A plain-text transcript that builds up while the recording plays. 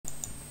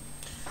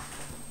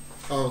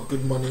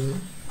Good morning.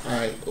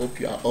 I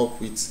hope you are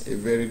up with a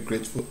very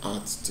grateful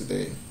heart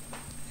today.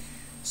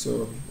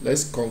 So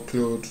let's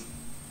conclude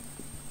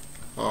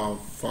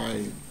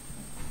file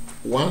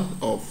 1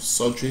 of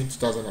surgery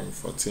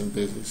 2014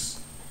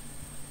 basis.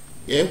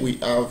 Here we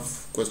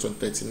have question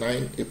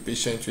 39, a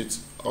patient with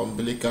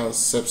umbilical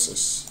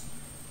sepsis.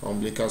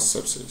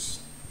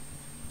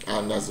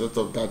 And as a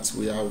result of that,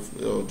 we have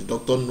the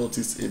doctor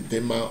noticed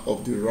edema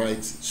of the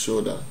right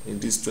shoulder in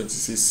this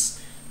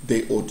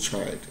 26-day-old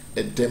child.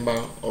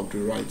 Edema of the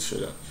right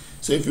shoulder.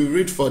 So if you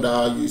read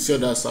further, you see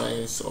other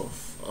signs of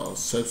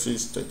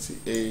sepsis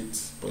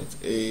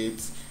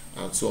 38.8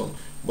 and so on.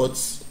 But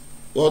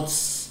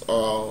what's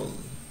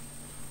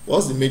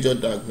the major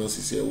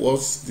diagnosis here?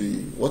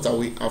 What are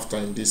we after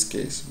in this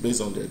case based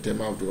on the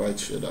edema of the right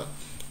shoulder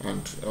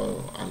and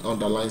an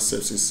underlying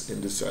sepsis in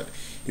this side?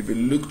 If you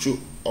look through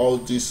all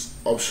these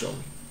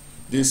options,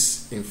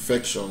 this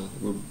infection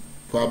will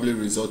probably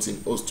result in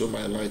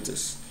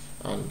osteomyelitis,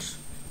 and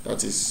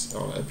that is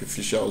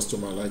epiphyseal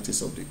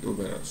osteomyelitis of the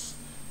humerus,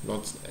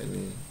 not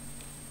any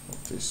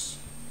of this.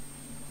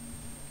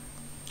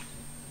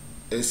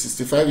 A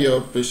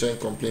 65-year-old patient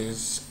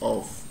complains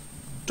of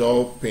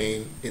dull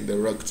pain in the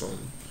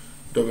rectum.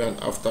 During and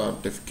after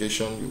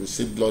defecation, you will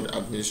see blood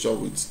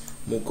administered with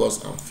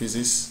mucus and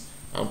feces.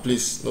 And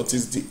please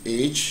notice the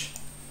age.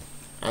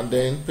 And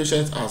then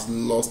patient has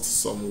lost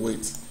some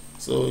weight.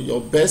 So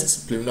your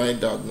best preliminary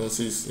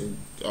diagnosis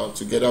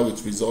together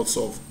with results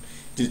of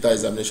digital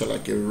examination,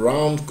 like a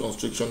round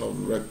constriction of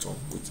the rectum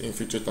with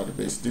infiltrate at the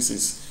base. This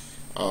is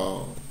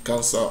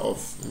cancer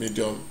of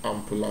medium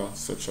ampulla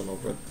section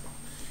of rectum.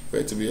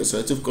 Where to be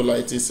ulcerative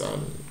colitis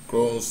and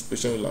Crohn's,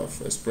 patient will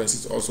have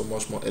experienced it also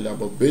much more earlier.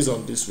 But based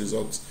on this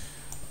result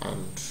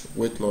and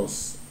weight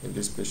loss in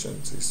this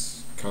patient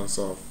is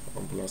cancer of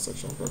ampulla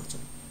section of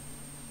rectum.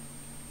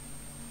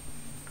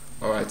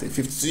 Alright, a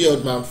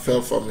 52-year-old man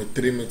fell from a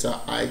 3-meter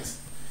height,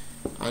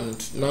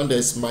 and now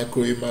there's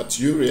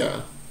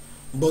microhematuria,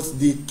 but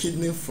the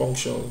kidney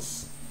function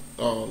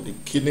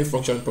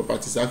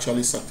property is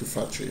actually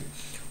satisfactory.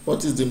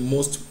 What is the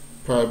most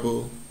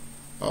probable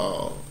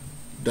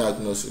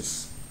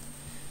diagnosis?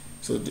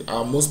 So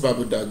our most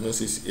probable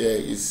diagnosis here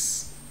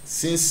is,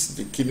 since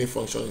the kidney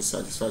function is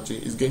satisfactory,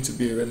 it's going to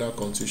be a renal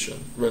contusion.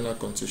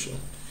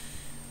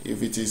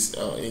 If it is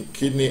in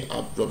kidney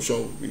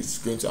absorption, it's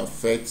going to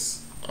affect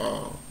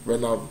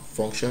renal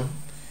function.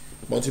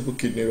 Multiple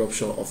kidney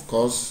rupture, of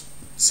course.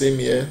 Same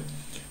here.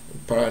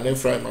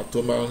 Paranephral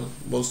hematoma,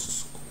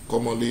 most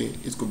commonly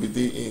it could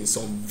be in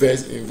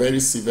very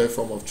severe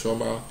form of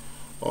trauma,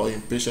 or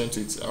in patients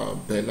with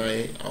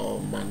benign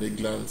or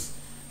malignant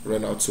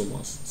renal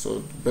tumors. So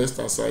the best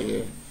answer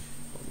here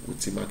with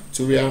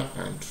hematuria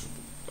and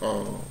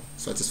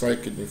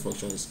satisfactory kidney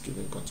function is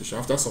kidney contusion.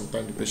 After some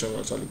time, the patient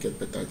will actually get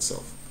better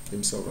himself.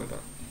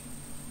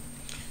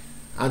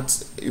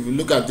 And if you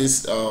look at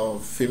this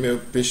female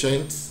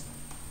patient,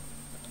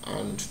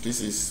 and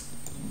this is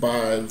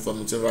bile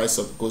vomiting right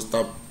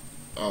subcostal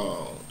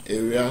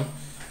area,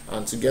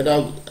 and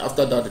together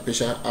after that the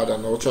patient had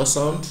an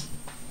ultrasound,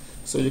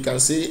 so you can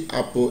see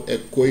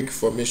apoechoic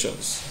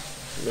formations.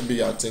 Maybe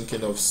you are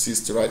thinking of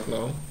cyst right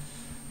now,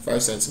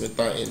 5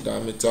 centimeter in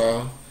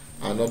diameter,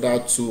 another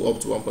 2 up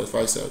to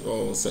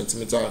 1.5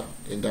 centimeter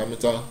in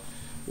diameter.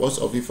 What's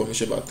of the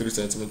formation about 3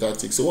 centimeter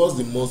thick? So what's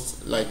the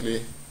most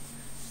likely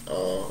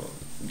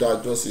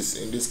diagnosis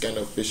in this kind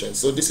of patient?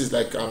 So this is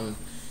like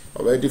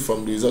already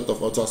from the result of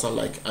ultrasound,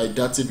 like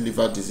hydatid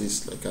liver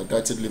disease,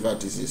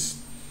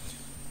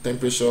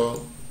 temperature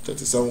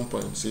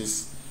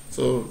 37.6.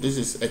 so this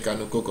is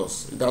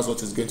echinococcus. That's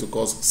what is going to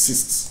cause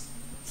cysts,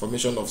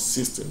 formation of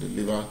cysts in the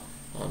liver,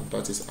 and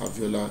that is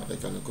alveolar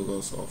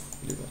echinococcus of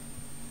liver.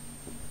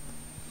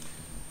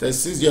 The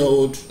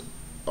 6-year-old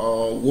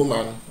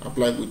woman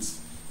applied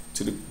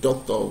to the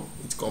doctor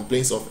with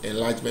complaints of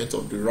enlargement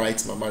of the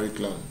right mammary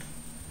gland.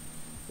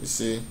 You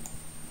see,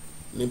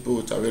 nipple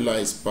with areola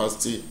is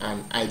spastic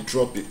and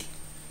hydropic.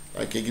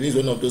 Like again, it's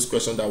one of those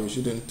questions that we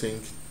shouldn't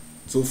think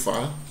too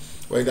far.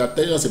 When they are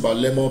telling us about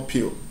lemon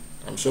peel,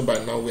 I'm sure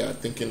by now we are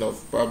thinking of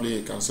probably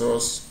a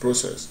cancerous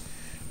process.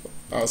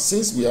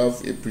 Since we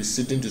have a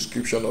preceding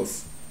description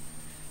of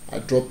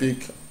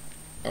hydropic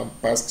and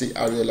spastic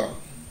areola,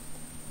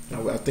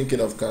 and we are thinking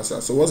of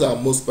cancer, so what's our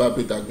most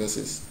probable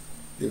diagnosis?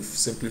 They've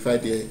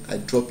simplified the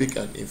hydropic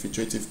and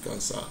infiltrative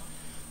cancer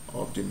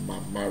of the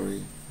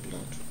mammary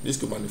gland. This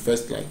could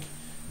manifest like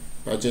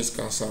Paget's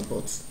cancer,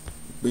 but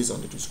based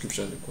on the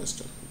description of the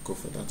question, we go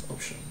for that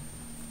option.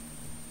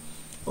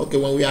 Okay,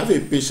 when we have a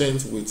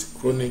patient with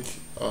chronic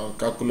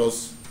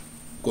calculus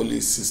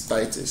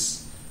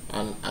cholecystitis,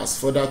 and as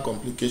further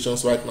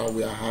complications, right now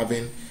we are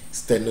having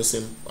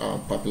stenosis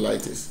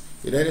papillitis.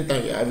 With any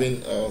time you're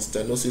having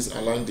stenosis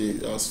along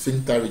the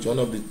sphincter region, one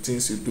of the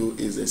things you do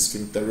is a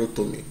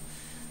sphincterotomy.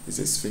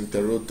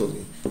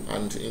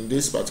 And in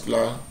this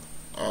particular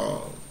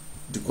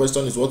the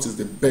question is, what is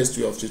the best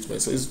way of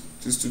treatment? So it's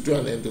to do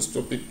an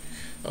endoscopic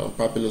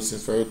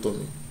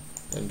papillosphincterotomy.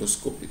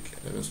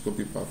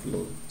 Endoscopic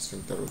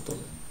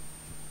papillosphincterotomy.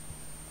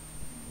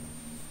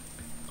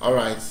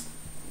 Alright,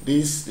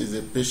 this is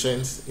a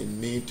patient in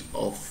need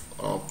of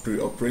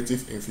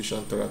preoperative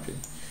infusion therapy.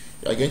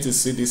 You are going to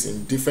see this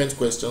in different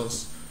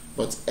questions,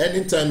 but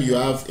anytime you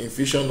have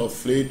infusion of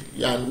fluid,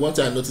 and what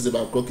I noticed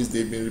about Krok is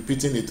they've been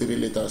repeating the 3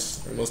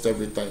 letters almost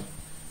every time.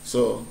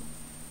 So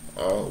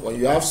when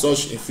you have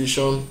such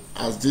infusion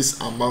as this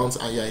amount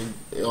and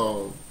you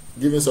are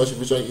giving such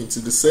infusion into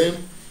the same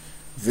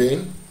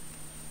vein,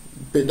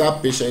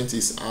 that patient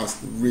is at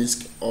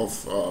risk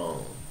of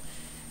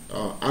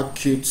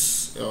acute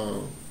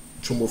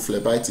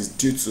thrombophlebitis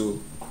due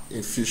to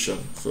infusion.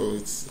 So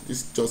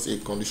it's just a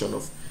condition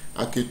of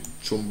acute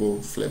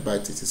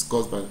thrombophlebitis. It's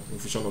caused by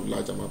infusion of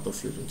large amount of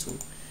fluid into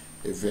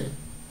a vein.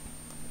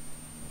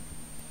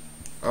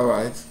 All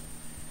right.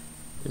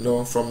 You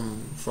know,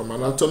 from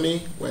anatomy,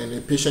 when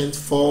a patient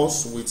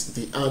falls with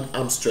the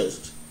arm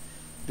stretched,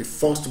 the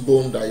first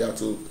bone that you have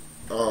to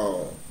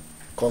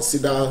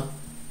consider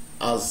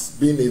as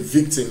being a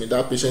victim in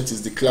that patient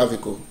is the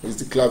clavicle.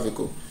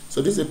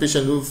 So this is a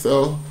patient who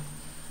fell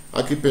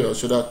acute pain on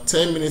shoulder.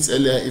 10 minutes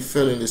earlier, he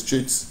fell in the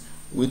street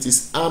with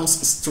his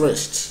arms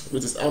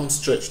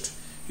stretched.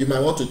 You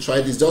might want to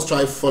try this. Just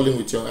try falling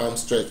with your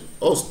arms stretched.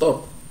 Oh,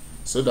 stop,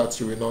 so that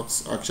you will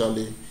not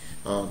actually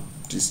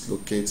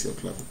dislocate your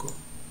clavicle.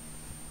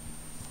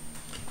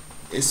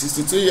 A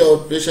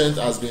 62-year-old patient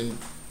has been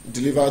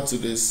delivered to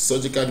the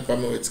surgical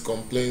department with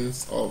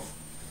complaints of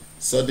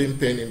sudden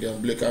pain in the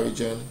umbilical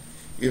region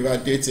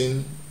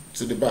irradiating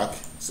to the back.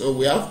 So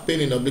we have pain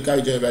in the umbilical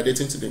region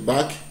irradiating to the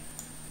back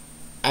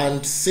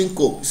and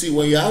syncope. See,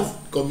 when you have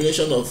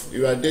combination of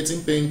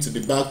irradiating pain to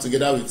the back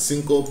together with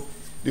syncope,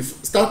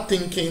 start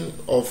thinking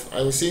of,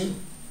 and you see,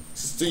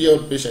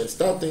 62-year-old patient,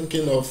 start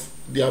thinking of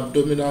the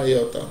abdominal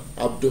aorta.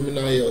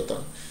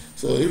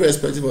 So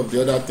irrespective of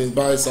the other things,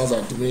 bowel sounds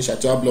are diminished,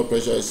 arterial blood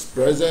pressure is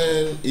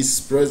present,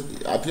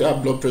 arterial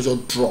blood pressure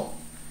drop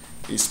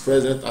is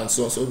present, and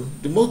so on. So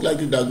the most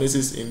likely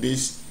diagnosis in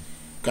this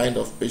kind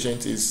of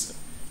patient is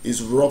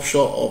rupture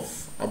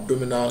of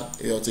abdominal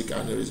aortic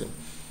aneurysm.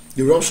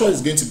 The rupture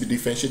is going to be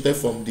differentiated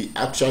from the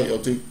actual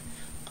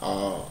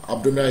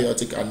abdominal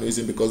aortic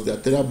aneurysm because the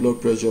arterial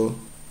blood pressure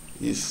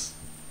is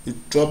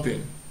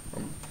dropping.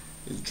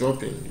 You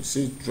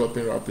see it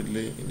dropping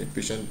rapidly in a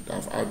patient that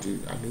have had the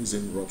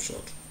aneurysm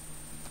ruptured.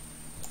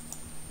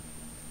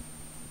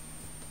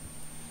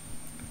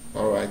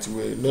 Alright,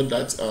 we know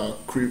that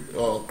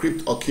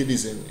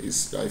cryptorchidism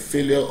is a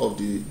failure of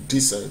the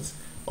descent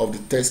of the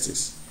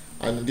testis.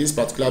 And in this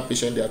particular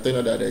patient, they are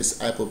telling that there is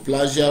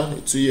hypoplasia,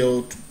 a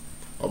 2-year-old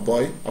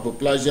boy,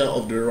 hypoplasia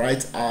of the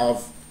right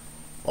half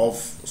of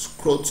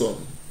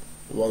scrotum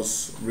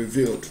was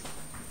revealed.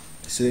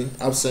 See,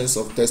 absence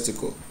of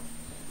testicle.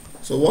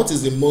 So what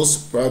is the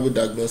most probable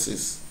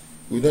diagnosis?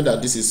 We know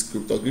that this is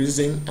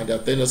cryptorchidism and the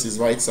attendance is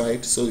right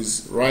side, so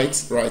it's right.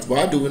 But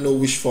how do we know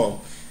which form?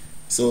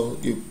 So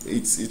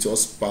it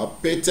was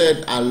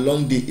palpated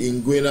along the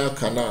inguinal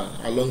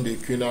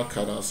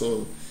canal,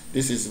 So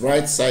this is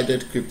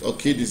right-sided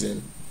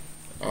cryptorchidism,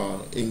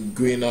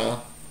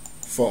 inguinal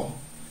form.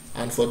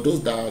 And for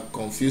those that are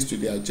confused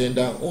with their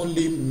gender,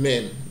 only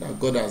men that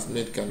God has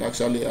made can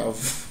actually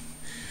have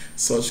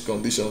such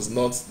conditions,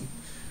 not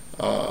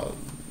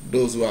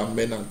those who are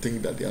men and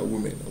think that they are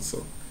women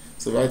also.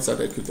 So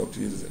right-sided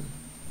cryptorchidism.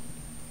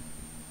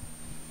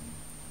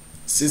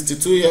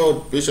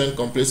 62-year-old patient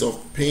complains of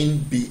pain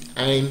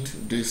behind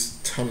the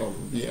sternum,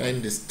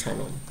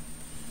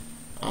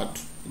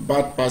 at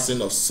bad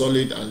passing of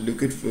solid and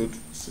liquid fluid.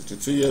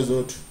 62 years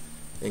old,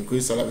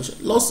 increased salivation,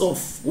 loss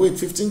of weight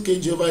 15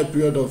 kg over a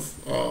period of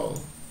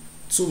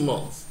 2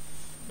 months.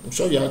 I'm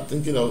sure you are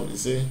thinking of, you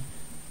see,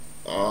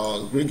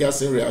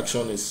 Greig-Garson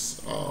reaction is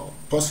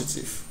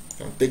positive.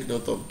 You can take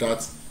note of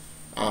that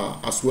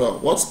as well.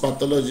 What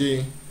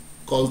pathology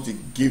cause the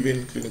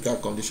given clinical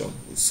condition?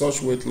 With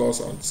such weight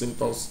loss and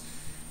symptoms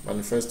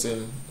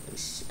manifesting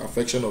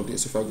affection of the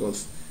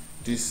esophagus,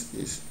 this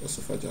is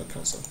esophageal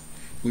cancer.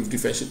 We've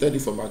differentiated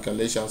it from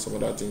achalasia and some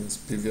other things,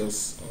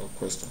 previous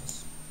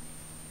questions.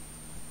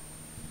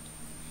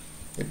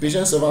 A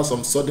patient suffers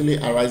from suddenly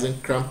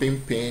arising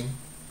cramping pain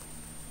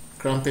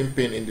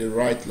in the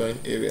right loin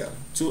area.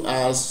 2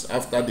 hours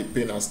after the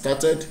pain has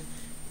started,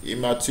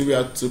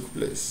 hematuria took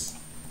place.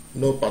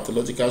 No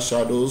pathological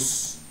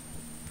shadows.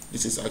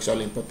 This is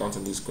actually important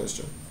in this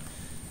question.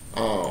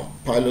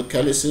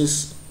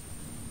 Pilocalyectasis.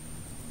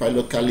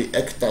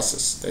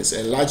 There's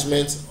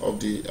enlargement of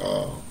the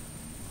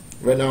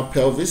renal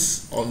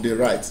pelvis on the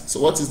right. So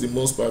what is the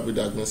most probable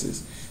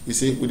diagnosis? You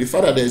see, with the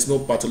fact that there is no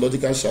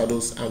pathological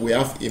shadows and we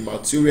have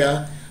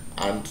hematuria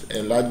and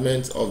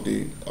enlargement of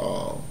the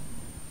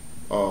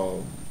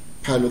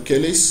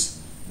pilocalyx,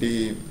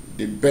 the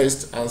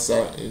best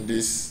answer in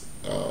this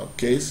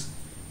case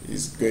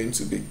is going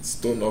to be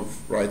stone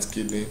of right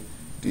kidney.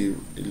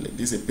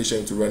 This is a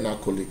patient with renal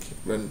colic,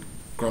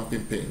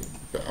 cramping pain.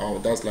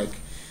 That's like,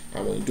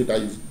 and when you do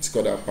that, you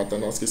discover that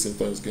Paternoski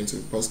symptom is going to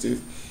be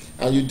positive,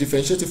 and you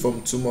differentiate it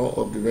from tumor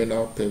of the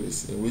renal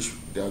pelvis, in which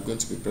there are going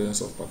to be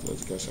presence of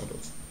pathological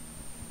shadows.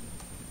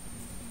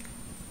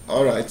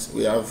 All right,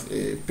 we have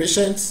a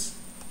patient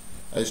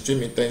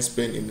extreme intense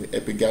pain in the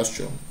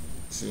epigastrium.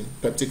 See,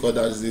 peptic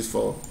ulcer disease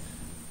for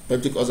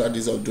peptic ulcer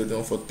disease of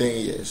duodenum for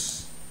 10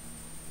 years.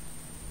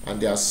 And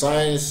there are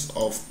signs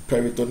of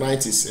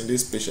peritonitis in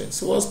this patient.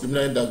 So what's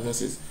preliminary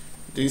diagnosis?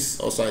 This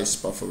ulcer is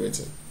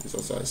perforating. This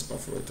ulcer is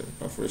perforating.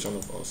 Perforation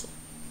of ulcer.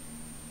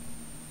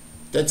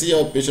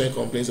 30-year-old patient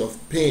complains of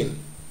pain,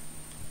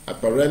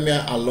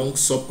 hyperemia along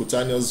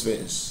subcutaneous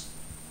veins.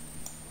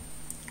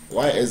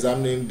 While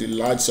examining the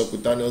large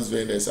subcutaneous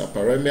vein, there is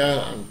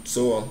hyperemia and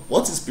so on.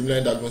 What is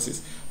preliminary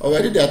diagnosis?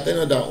 Already they are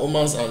telling that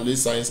Oman's and Lee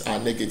signs are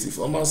negative.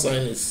 Oman's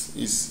sign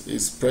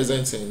is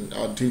present in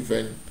our deep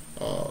vein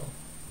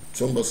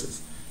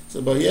thrombosis.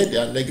 So, but here they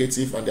are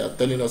negative and they are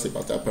telling us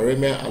about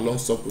hyperemia along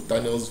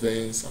subcutaneous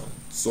veins and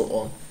so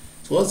on.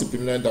 So what's the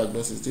preliminary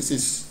diagnosis? This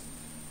is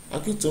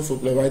acute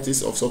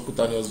thrombophlebitis of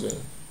subcutaneous vein,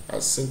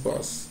 as simple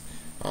as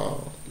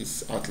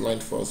it's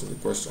outlined for us in the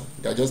question.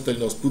 They are just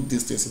telling us put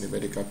these things in the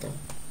medical term.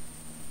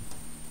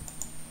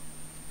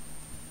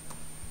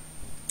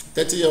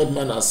 30-year-old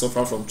man has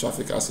suffered from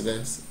traffic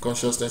accidents.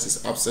 Consciousness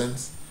is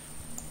absent.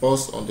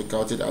 Pulse on the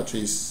carotid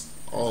artery is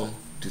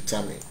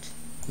undetermined.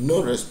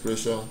 No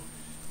respiration.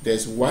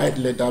 There's wide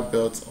leather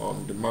belt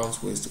on the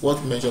man's waist.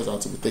 What measures are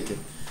to be taken?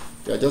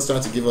 They are just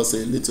trying to give us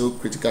a little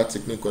critical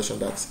technique question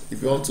that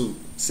if you want to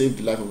save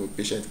the life of a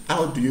patient,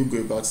 how do you go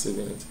about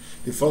saving it?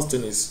 The first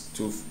thing is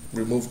to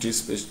remove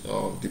this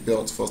the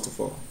belt first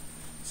of all.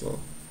 So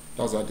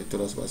that's what they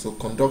told us about. So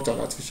conduct an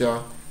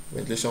artificial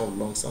ventilation of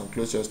lungs and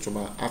close your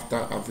stoma after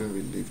having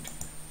relieved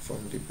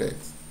from the bed.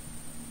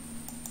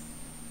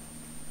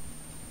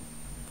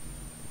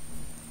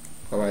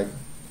 Alright,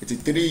 it's a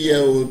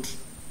 3-year-old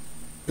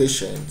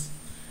patient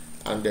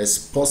and there's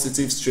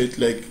positive straight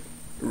leg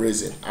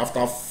raising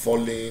after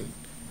falling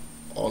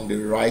on the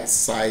right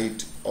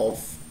side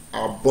of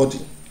our body,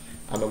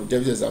 and on the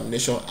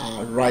examination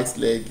our right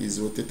leg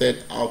is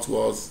rotated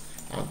outwards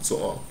and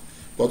so on.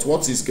 But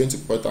what is going to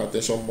put our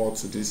attention more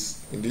to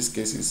this in this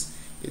case is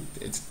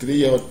it's a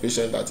 3-year-old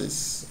patient, that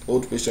is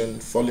old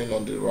patient, falling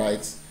on the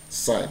right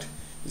side.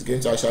 Is going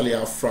to actually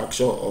have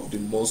fracture of the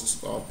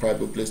most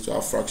probable place to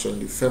have fracture in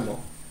the femur,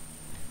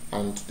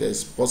 and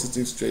there's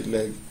positive straight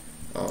leg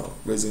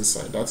raising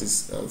sign. That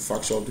is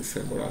fracture of the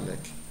femoral neck,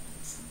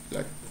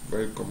 like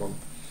very common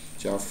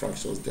to have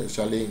fractures there.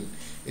 Actually, in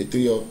a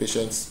 3-year-old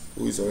patient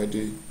who is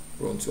already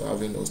prone to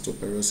having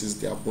osteoporosis,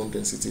 their bone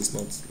density is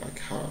not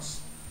like ours.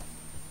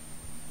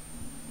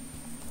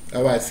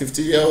 Alright,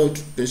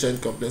 50-year-old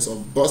patient complains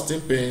of bursting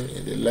pain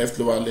in the left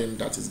lower limb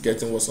that is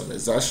getting worse on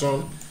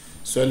exertion,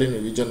 swelling in the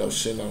region of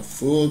shin and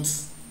foot,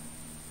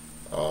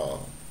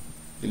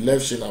 the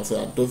left shin and foot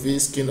are dovey,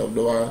 skin of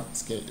lower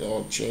skin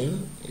or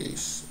chin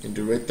is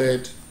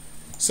indurated,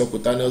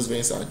 subcutaneous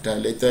veins are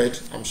dilated.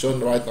 I'm sure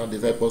right now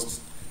they've helped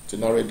us to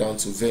narrow it down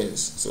to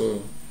veins.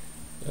 So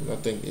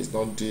nothing, it's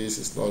not this,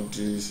 it's not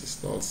this,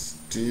 it's not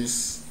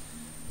this.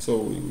 So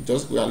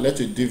we are left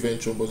with deep vein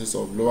thrombosis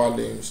of lower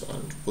limbs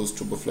and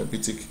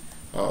post-thrombophlebitic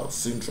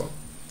syndrome.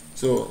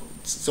 So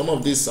some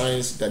of these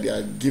signs that they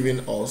are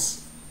giving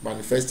us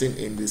manifesting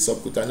in the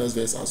subcutaneous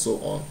veins and so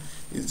on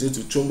is due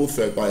to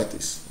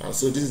thrombophlebitis. And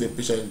so this is a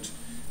patient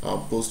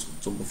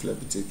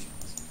post-thrombophlebitic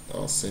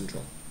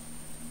syndrome.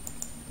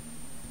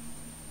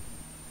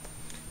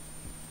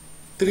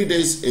 3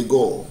 days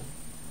ago,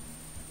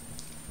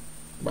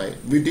 by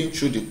reading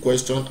through the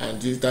question and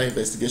digital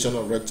investigation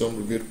of rectum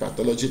revealed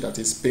pathology that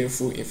is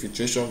painful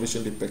infiltration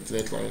reaching the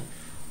pectinate line,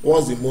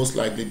 was the most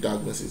likely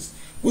diagnosis.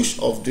 Which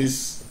of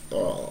these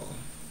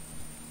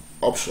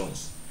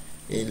options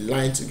in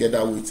line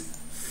together with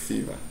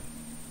fever?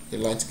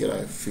 In line together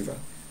with fever.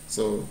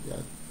 So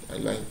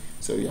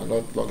you are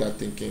not longer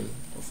thinking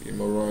of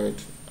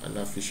hemorrhoid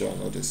and fissure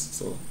and all this.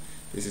 So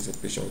this is a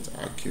patient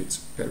with acute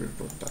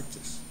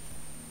periproctitis.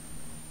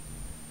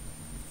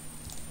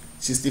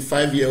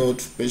 65-year-old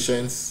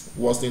patient's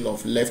worsening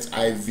of left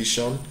eye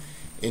vision,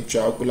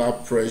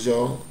 intraocular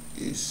pressure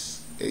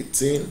is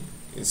 18.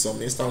 In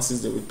some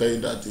instances, they will tell you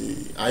that the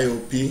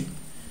IOP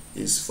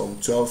is from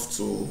 12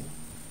 to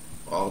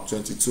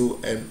 22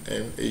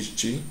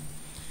 mmHg,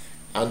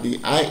 and the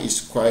eye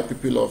is quiet.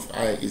 Pupil of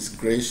eye is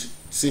grayish.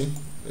 See,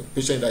 the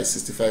patient that is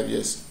 65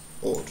 years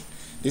old.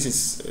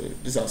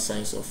 These are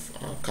signs of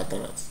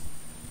cataract.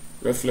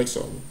 Reflex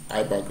on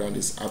eye background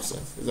is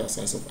absent. These are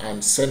signs of,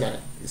 and senile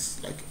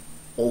is like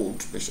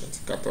old patient.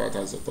 Cataract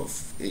has a lot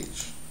of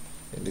age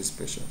in this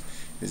patient.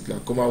 His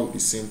glaucoma will be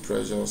seeing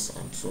pressures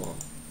and so on.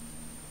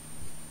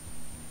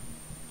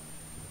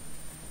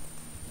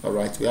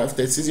 Alright, we have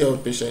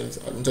 36-year-old patient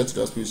admitted to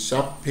the hospital with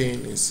sharp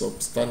pain in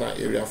substernal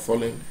area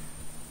following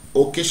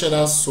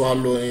occasional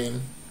swallowing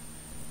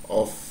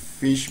of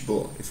fish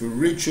bone. If we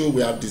read through,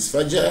 we have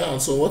dysphagia and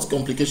so what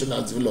complication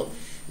has developed.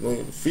 You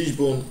know, fish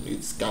bone,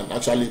 it can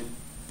actually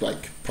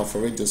like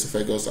perforate the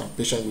esophagus and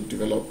patient will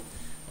develop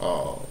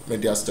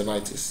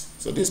mediastinitis.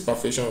 So this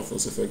perforation of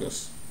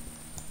esophagus,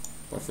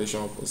 as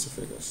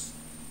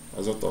a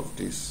result of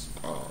this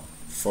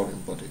foreign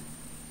body.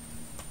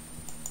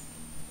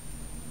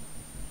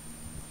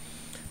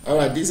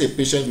 Alright, this is a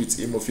patient with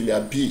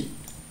hemophilia B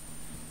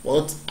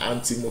what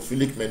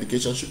anti-hemophilic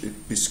medication should be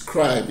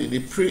prescribed in the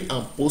pre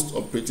and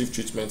post-operative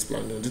treatment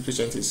plan. This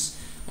patient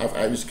have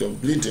high risk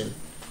of bleeding.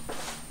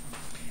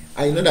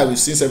 And you know that we've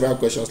seen several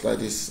questions like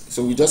this,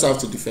 so we just have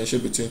to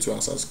differentiate between two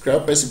answers: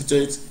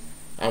 cryoprecipitate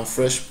and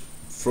fresh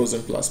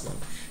frozen plasma.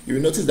 You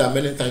will notice that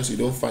many times you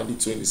don't find the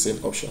two in the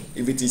same option.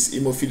 If it is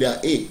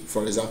hemophilia A,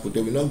 for example,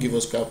 they will not give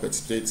us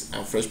cryoprecipitate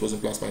and fresh frozen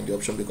plasma in the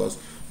option, because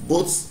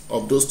both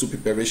of those two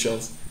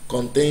preparations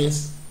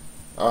contains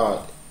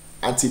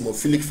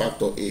anti-hemophilic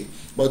factor A.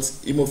 But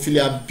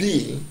hemophilia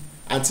B,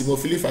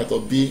 anti-hemophilic factor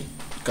B,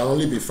 can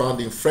only be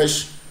found in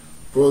fresh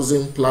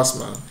frozen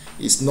plasma.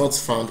 Is not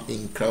found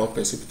in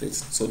cryoprecipitate.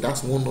 So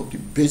that's one of the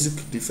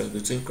basic difference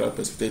between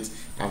cryoprecipitate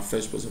and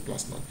fresh frozen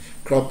plasma.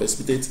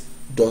 Cryoprecipitate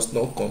does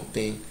not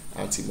contain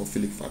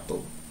anti-hemophilic factor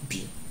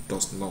B.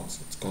 Does not.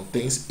 It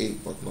contains A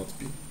but not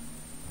B.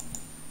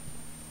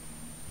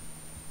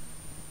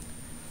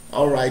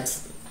 Alright,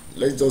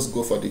 let's just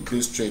go for the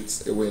clue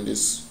straight away in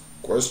this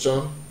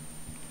question.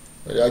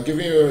 They are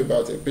giving you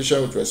about a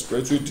patient with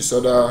respiratory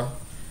disorder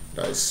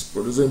that is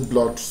producing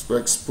blood,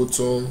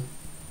 sputum,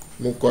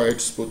 mucoid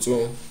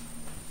sputum.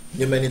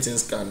 Many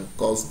things can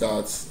cause that.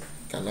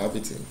 You can have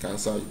it in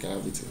cancer, you can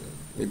have it in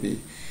maybe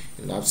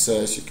in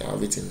abscess, you can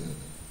have it in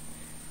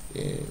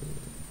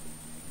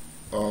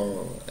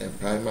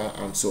empyema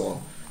and so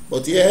on.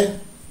 But here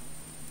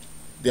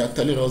they are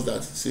telling us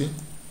that, see,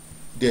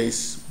 there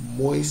is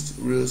moist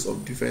rills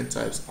of different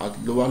types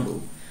at lower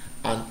lobe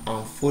and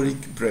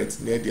amphoric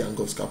breath near the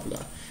angle of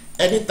scapula.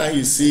 Anytime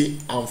you see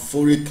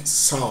amphoric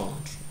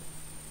sound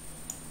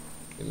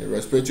in the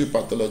respiratory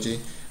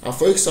pathology,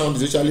 amphoric sound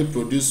is usually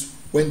produced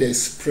when there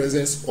is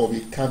presence of a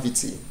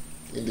cavity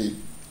in the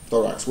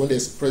thorax, when there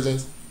is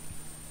presence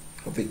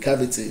of a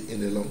cavity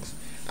in the lungs.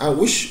 And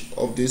which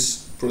of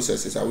these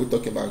processes are we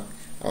talking about?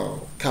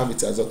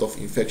 Cavity as a sort of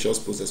infectious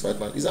process right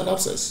now is an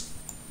abscess.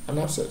 An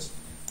abscess.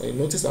 When you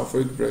notice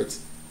amphoric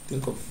breath,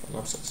 think of an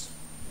abscess.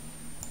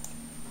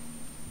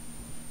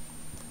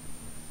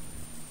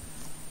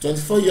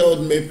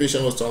 24-year-old male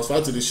patient was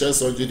transferred to the chest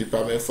surgery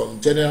department from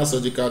general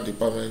surgical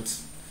department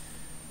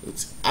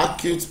with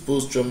acute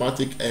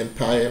post-traumatic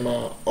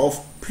empyema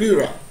of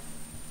pleura.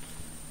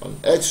 On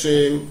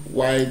X-ray,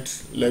 wide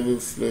level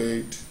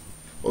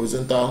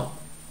horizontal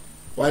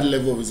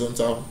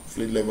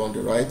fluid level on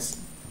the right.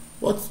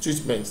 What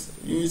treatment?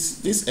 Use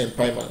this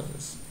empyema.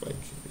 Like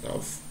you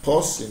have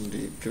pus in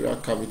the pleural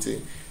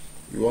cavity.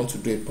 You want to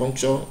do a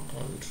puncture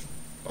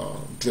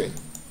and drain.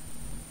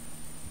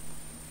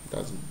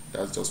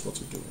 That's just what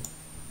you do.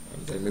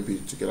 And then maybe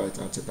together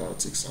with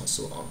antibiotics and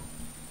so on.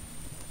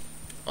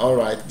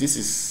 Alright, this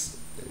is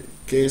a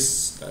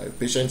case.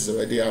 Patient is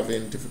already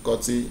having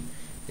difficulty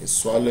in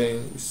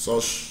swallowing with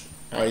such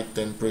high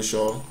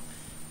temperature,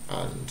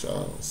 and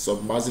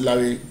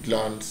submaxillary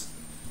glands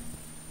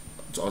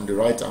on the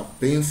right are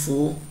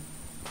painful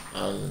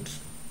and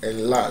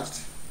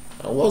enlarged.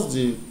 And what's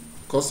the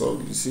cause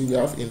of? You see, we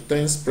have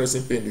intense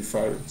pressing pain in the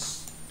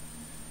pharynx.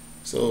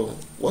 So,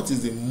 what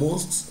is the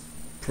most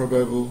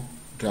probable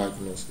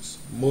diagnosis?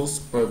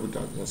 Most probable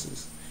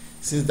diagnosis,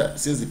 since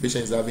the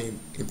patient is having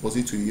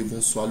impossibility to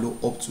even swallow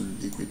up to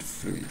liquid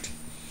fluid.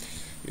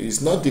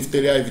 It's not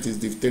diphtheria. If it is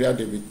diphtheria,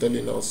 they'll be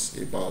telling us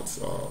about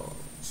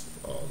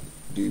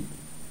the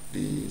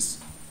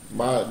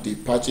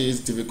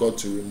patches difficult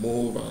to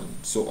remove and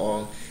so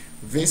on.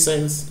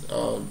 Vincent's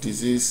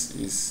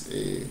disease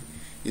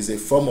is a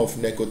form of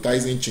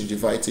necrotizing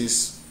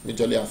gingivitis,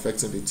 majorly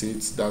affecting the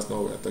teeth. That's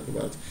not what we're talking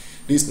about.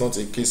 This is not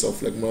a case of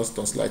phlegmous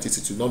tonsillitis.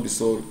 It will not be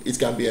so. It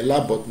can be a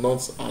lab, but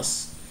not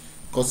as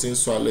causing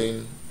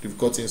swallowing,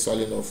 difficulty in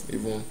swallowing of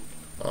even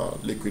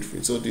liquid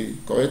fluid. So the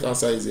correct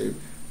answer is a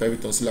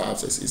peritonsillar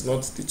abscess. It's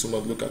not the tumor.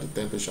 Look at the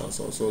temperature.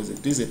 So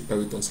this is a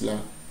peritonsillar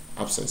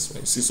abscess.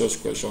 When you see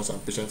such questions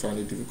and patients find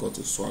it difficult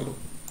to swallow.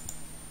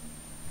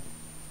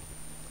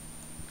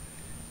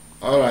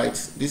 Alright,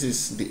 this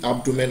is the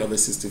abdomen of a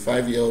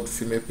 65-year-old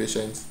female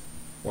patient,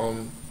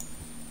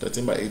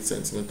 13 by 8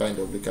 centimeter in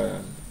the umbilical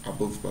and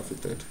above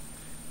perfected.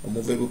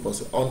 Unmovable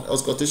posture. On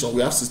auscultation,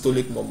 we have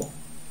systolic murmur.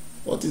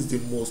 What is the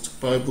most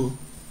probable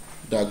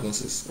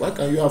diagnosis? Why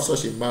can you have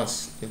such a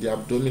mass in the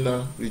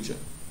abdominal region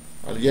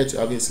and yet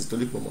you're having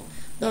systolic murmur?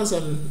 That's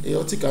an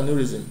aortic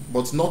aneurysm,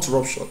 but not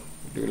rupture.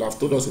 They will have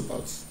told us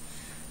about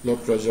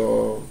blood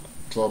pressure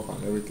drop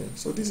and everything.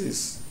 So this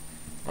is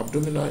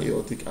abdominal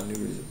aortic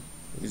aneurysm.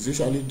 It's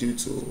usually due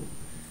to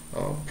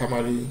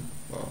primary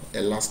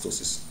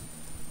elastosis.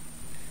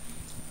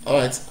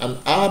 Alright, an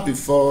hour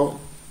before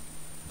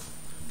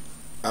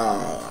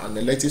an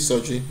elective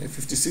surgery, a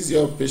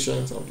 56-year-old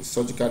patient of the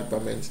surgical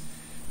department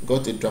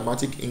got a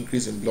dramatic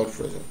increase in blood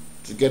pressure,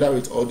 together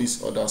with all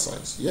these other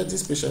signs. Yet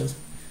this patient,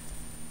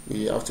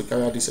 we have to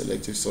carry out this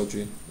elective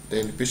surgery.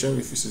 Then the patient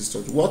refuses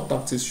surgery. What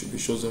tactics should be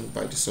chosen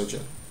by the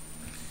surgeon?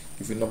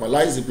 If you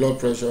normalize the blood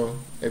pressure,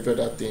 every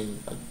other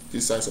thing,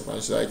 these signs of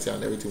anxiety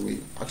and everything, we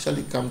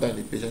actually calm down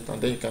the patient,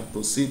 and then you can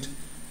proceed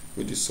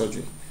with the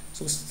surgery.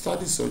 So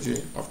start the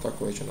surgery after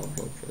correction of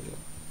blood pressure.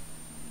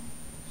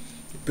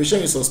 The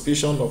patient with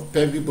suspicion of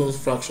pelvic bone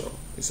fracture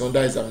is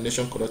under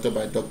examination conducted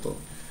by a doctor.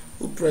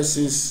 who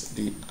presses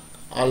the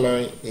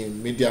alloy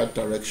in medial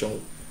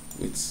direction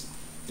with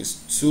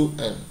its two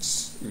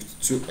ends.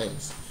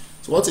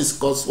 So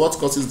what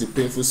causes the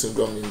painful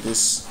syndrome in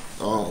this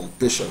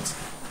patient?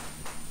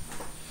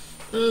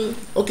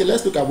 Okay,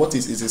 let's look at what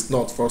is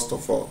not first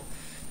of all.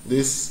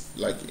 This,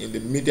 like in the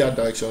medial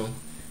direction,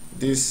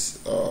 this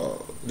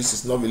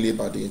is not really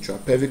about the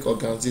intrapelvic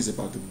organs. This is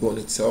about the bone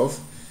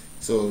itself.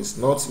 So it's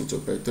not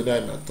with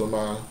peritoneal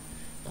hematoma,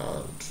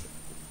 and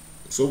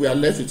so we are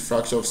left with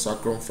fracture of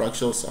sacrum,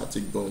 fracture of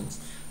sciatic bones,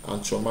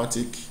 and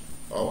traumatic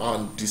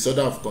and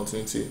disorder of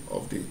continuity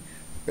of the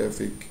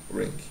pelvic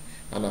ring.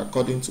 And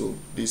according to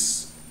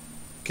this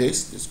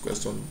case, this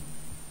question,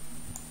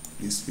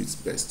 this fits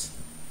best.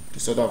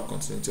 Disorder of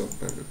continuity of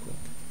pelvic ring.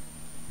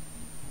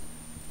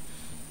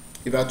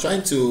 If you are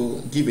trying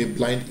to give a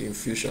blind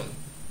infusion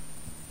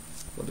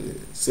for the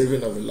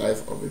saving of the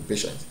life of a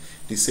patient,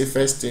 the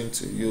safest thing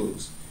to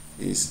use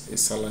is a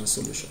saline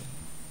solution.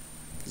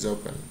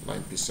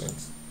 0.9%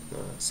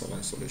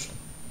 saline solution.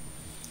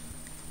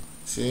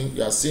 See,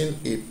 you are seeing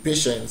a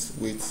patient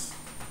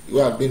who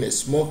have been a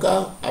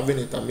smoker, having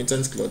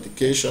intermittent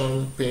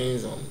claudication,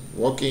 pains on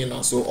walking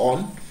and so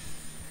on.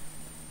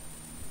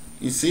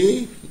 You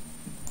see,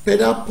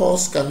 pedal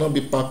pulse cannot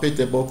be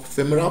palpated, but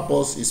femoral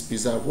pulse is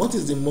preserved. What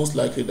is the most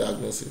likely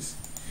diagnosis?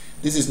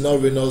 This is not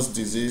venous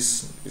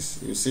disease.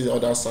 You see the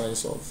other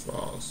signs of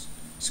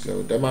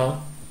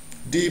scleroderma,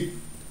 deep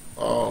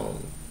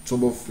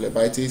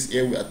thrombophlebitis.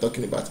 Here we are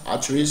talking about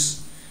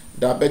arteries.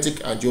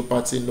 Diabetic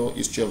angiopathy, no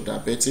history of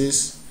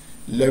diabetes.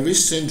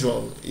 Lewis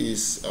syndrome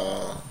is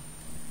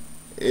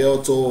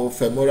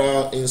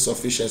aortofemoral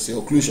insufficiency,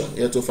 occlusion,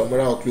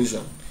 aortofemoral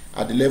occlusion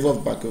at the level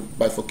of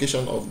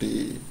bifurcation of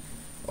the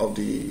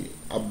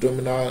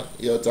abdominal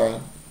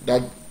aorta.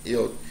 That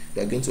you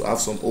are going to have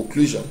some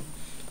occlusion,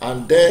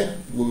 and there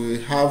we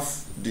will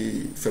have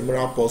the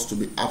femoral pulse to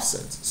be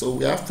absent. So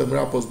we have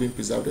femoral pulse being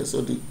preserved.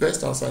 So the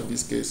best answer in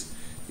this case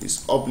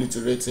is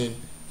obliterating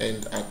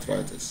end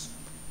arthritis.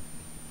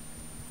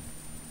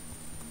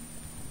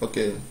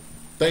 Okay,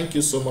 thank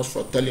you so much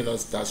for telling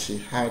us that she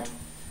had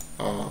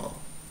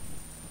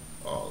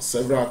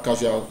several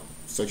casual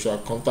sexual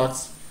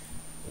contacts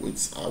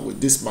with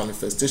this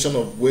manifestation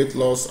of weight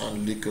loss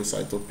and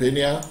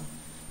leukocytopenia.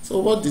 So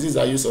what disease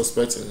are you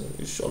suspecting?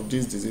 Which of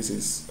these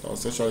diseases are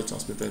sexually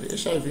transmitted?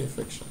 HIV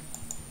infection.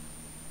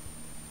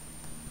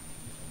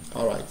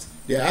 Alright,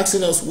 they are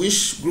asking us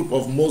which group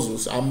of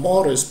muscles are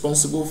more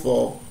responsible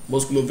for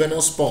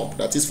musculovenous pump,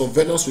 that is for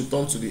venous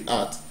return to the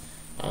heart.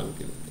 And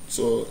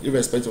so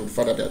irrespective of the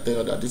fact that they are telling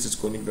us that this is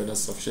chronic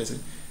venous insufficiency.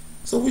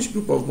 So which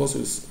group of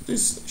muscles?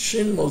 These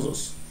shin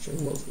muscles.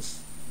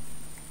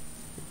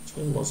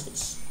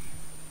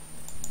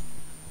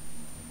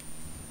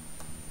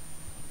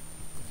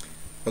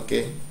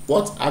 Okay,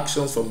 what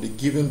actions from the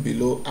given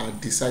below are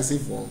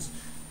decisive ones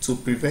to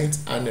prevent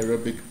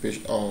anaerobic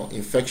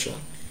infection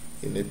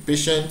in a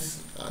patient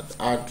that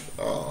had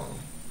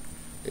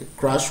a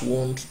crash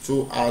wound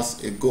 2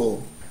 hours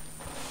ago,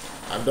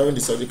 and during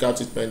the surgical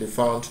treatment they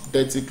found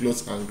dirty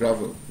clothes and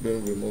gravel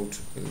being removed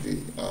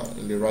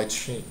in the right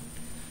shin?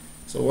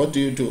 So what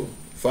do?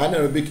 For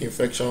anaerobic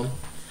infection,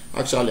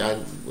 actually I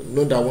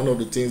know that one of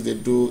the things they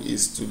do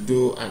is to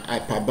do an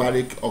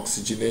hyperbaric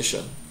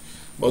oxygenation.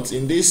 But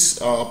in this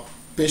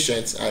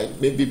patient,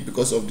 maybe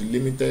because of the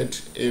limited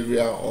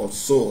area or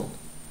so,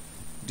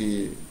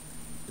 they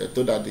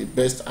thought that the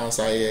best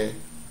answer here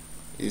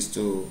is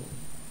to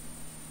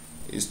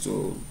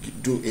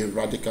do a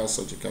radical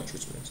surgical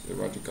treatment.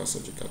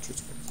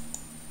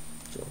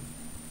 So,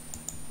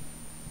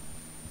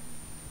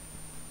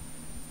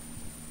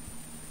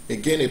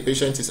 again, a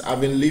patient is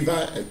having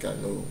liver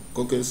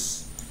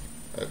echinococcus,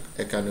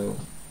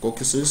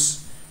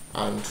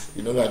 and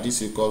you know that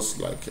this will cause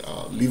like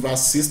liver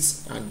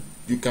cysts, and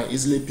you can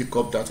easily pick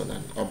up that on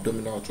an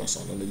abdominal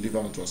ultrasound, on a liver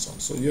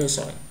ultrasound. So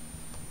USI.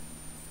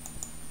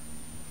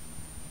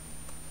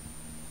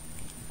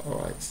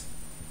 Alright.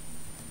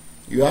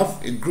 You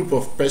have a group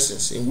of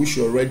persons in which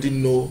you already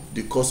know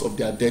the cause of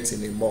their death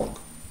in a morgue.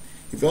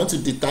 If you want to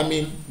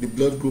determine the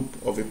blood group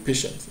of a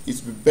patient,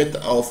 it's better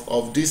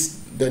of this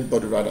dead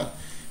body rather,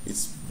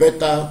 it's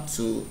better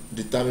to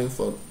determine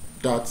for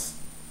that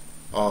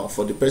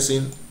for the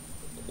person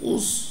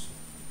whose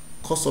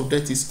cause of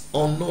death is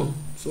unknown.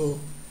 So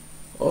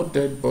all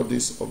dead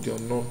bodies of the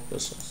unknown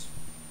persons.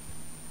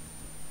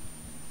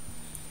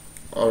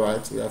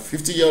 Alright, we have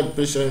 50-year-old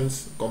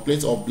patients,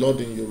 complaints of blood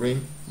in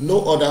urine,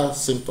 no other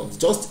symptoms,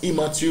 just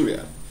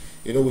hematuria.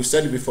 You know, we've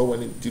said it before,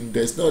 when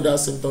there's no other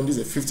symptom, this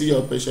is a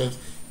 50-year-old patient,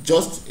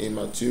 just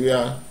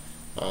hematuria,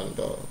 and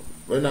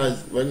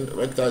when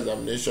rectal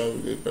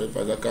examination with the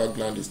perivagal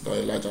gland is not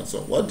enlarged and so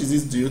on. What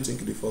disease do you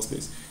think in the first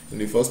place? In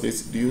the first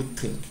place, do you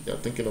think you're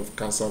thinking of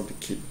cancer of the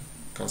kidney?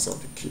 Cancer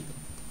of the kidney.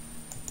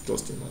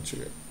 Just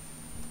hematuria.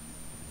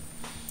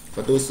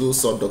 For those who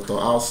saw Dr.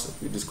 House,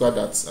 we described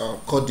that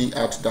Cody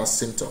had that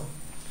symptom,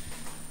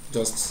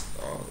 just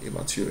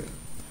hematuria.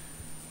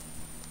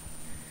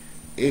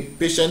 A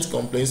patient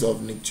complains of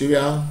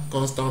nicturia,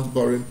 constant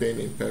boring pain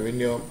in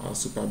perineum and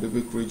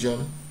suprapubic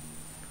region.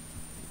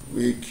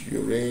 weak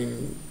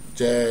urine,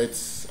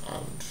 jets,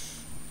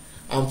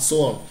 and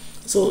so on.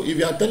 So if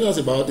you are telling us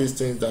about these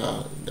things,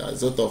 that the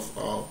result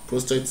of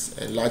prostate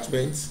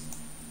enlargement,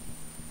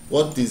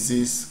 what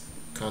disease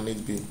can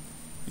it be?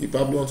 You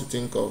probably want to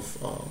think of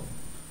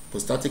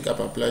prostatic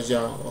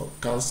hyperplasia or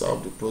cancer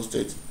of the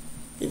prostate,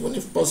 even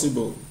if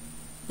possible,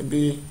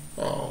 maybe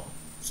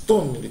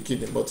stone in the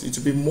kidney, but it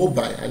will be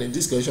mobile. And in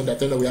this condition, they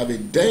tell us we have a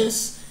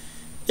dense,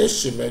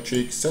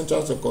 asymmetric,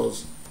 central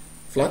circles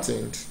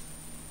flattened.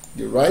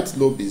 The right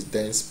lobe is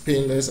dense,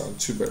 painless, and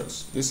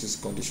tuberous. This is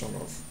condition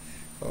of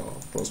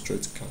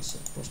prostate cancer.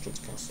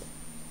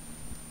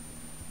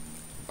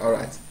 All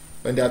right.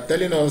 When they are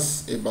telling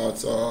us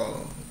about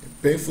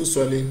painful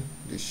swelling,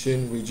 the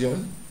shin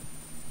region,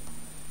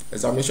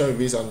 examination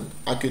reveals an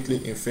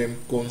acutely inflamed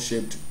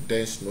cone-shaped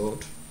dense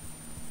node.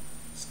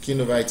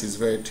 Skin over it is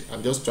red.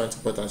 I'm just trying to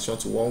put attention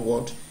to one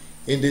word.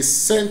 In the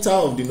center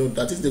of the node,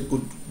 that is, they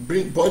could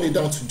boil it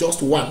down to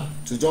just one.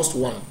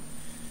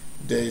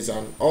 There is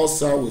an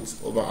ulcer with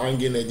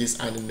overhanging edges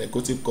and a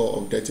necrotic core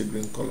of dirty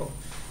green color,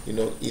 in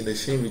the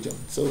shin region.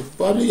 So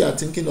probably you are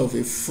thinking of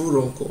a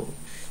furuncle.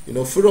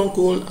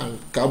 Furuncle and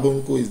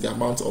carbuncle is the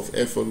amount of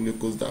air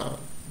follicles that are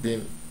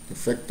being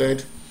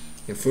infected.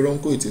 In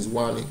furuncle it is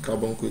one, in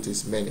carbuncle it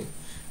is many.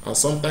 And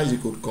sometimes you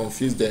could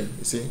confuse them.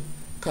 You see,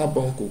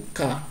 carbuncle,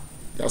 car.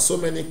 There are so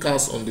many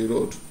cars on the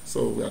road.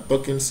 So we are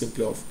talking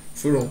simply of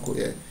furuncle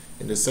here.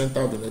 In the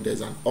center of the node there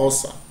is an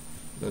ulcer.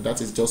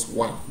 That is just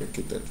one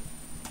located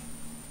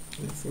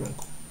in the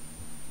furuncle.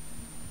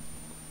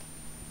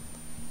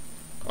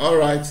 All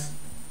right.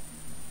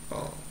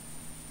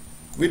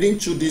 Reading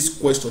through this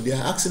question, they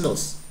are asking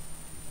us,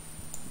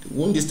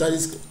 when they start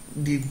this,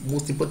 the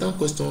most important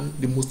question,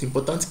 the most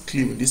important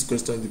clue in this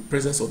question is the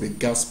presence of a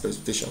gas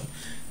precipitation.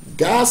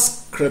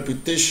 Gas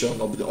crepitation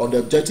on the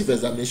objective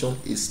examination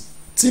is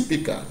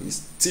typical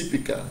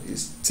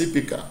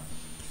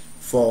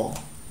for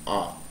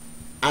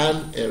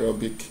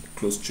anaerobic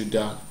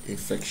clostridial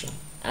infection.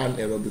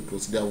 Anaerobic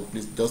clostridial,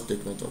 please just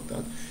take note of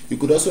that. You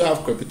could also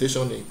have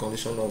crepitation in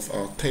condition of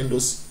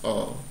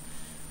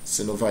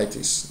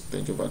synovitis.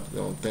 Think about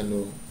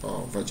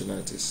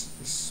tendovaginitis.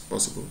 It's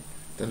possible.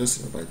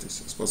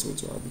 Tenosynovitis. It's possible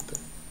to have it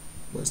there,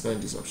 but it's not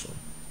in this option.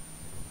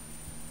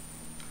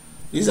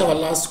 This is our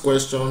last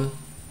question.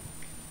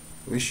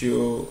 Wish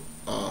you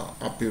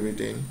happy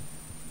reading.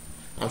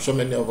 I'm sure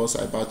many of us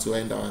are about to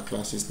end our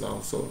classes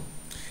now, so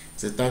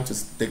it's a time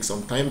to take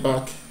some time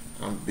back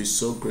and be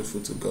so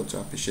grateful to God, to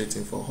appreciate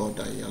Him for all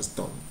that He has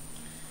done.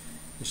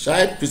 The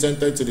child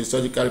presented to the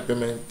surgical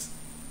repairment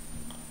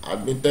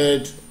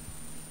admitted.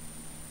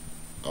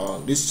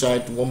 This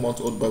child,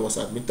 1-month-old boy, was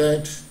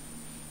admitted,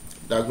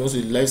 diagnosed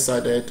with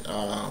left-sided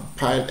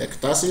pile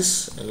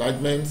ectasis,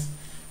 enlargement.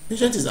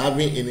 Patient is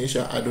having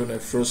initial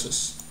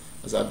hydronephrosis,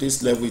 as at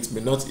this level it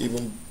may not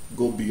even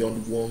go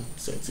beyond 1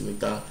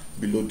 centimeter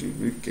below the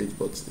rib cage,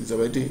 but it's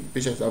already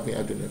patient having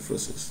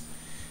hydronephrosis.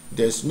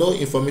 There's no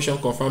information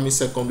confirming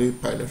secondary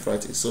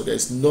pyelonephritis, so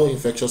there's no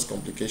infectious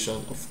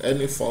complication of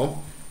any form.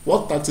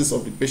 What tactics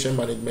of the patient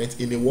management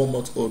in a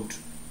 1-month-old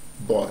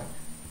boy?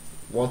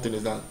 One thing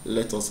is that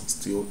let us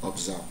still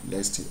observe.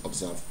 Let's still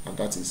observe, and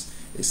that is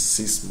a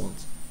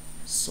 6-month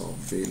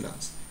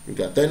surveillance. If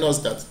they are telling us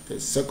that the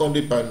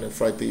secondary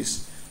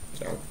pyelonephritis,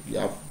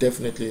 you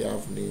definitely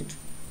have need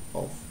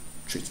of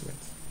treatment.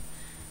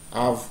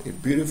 Have a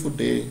beautiful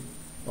day.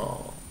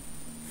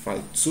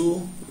 Fight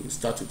 2. We'll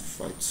start with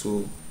fight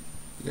 2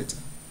 later.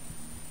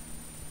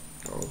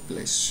 God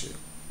bless you.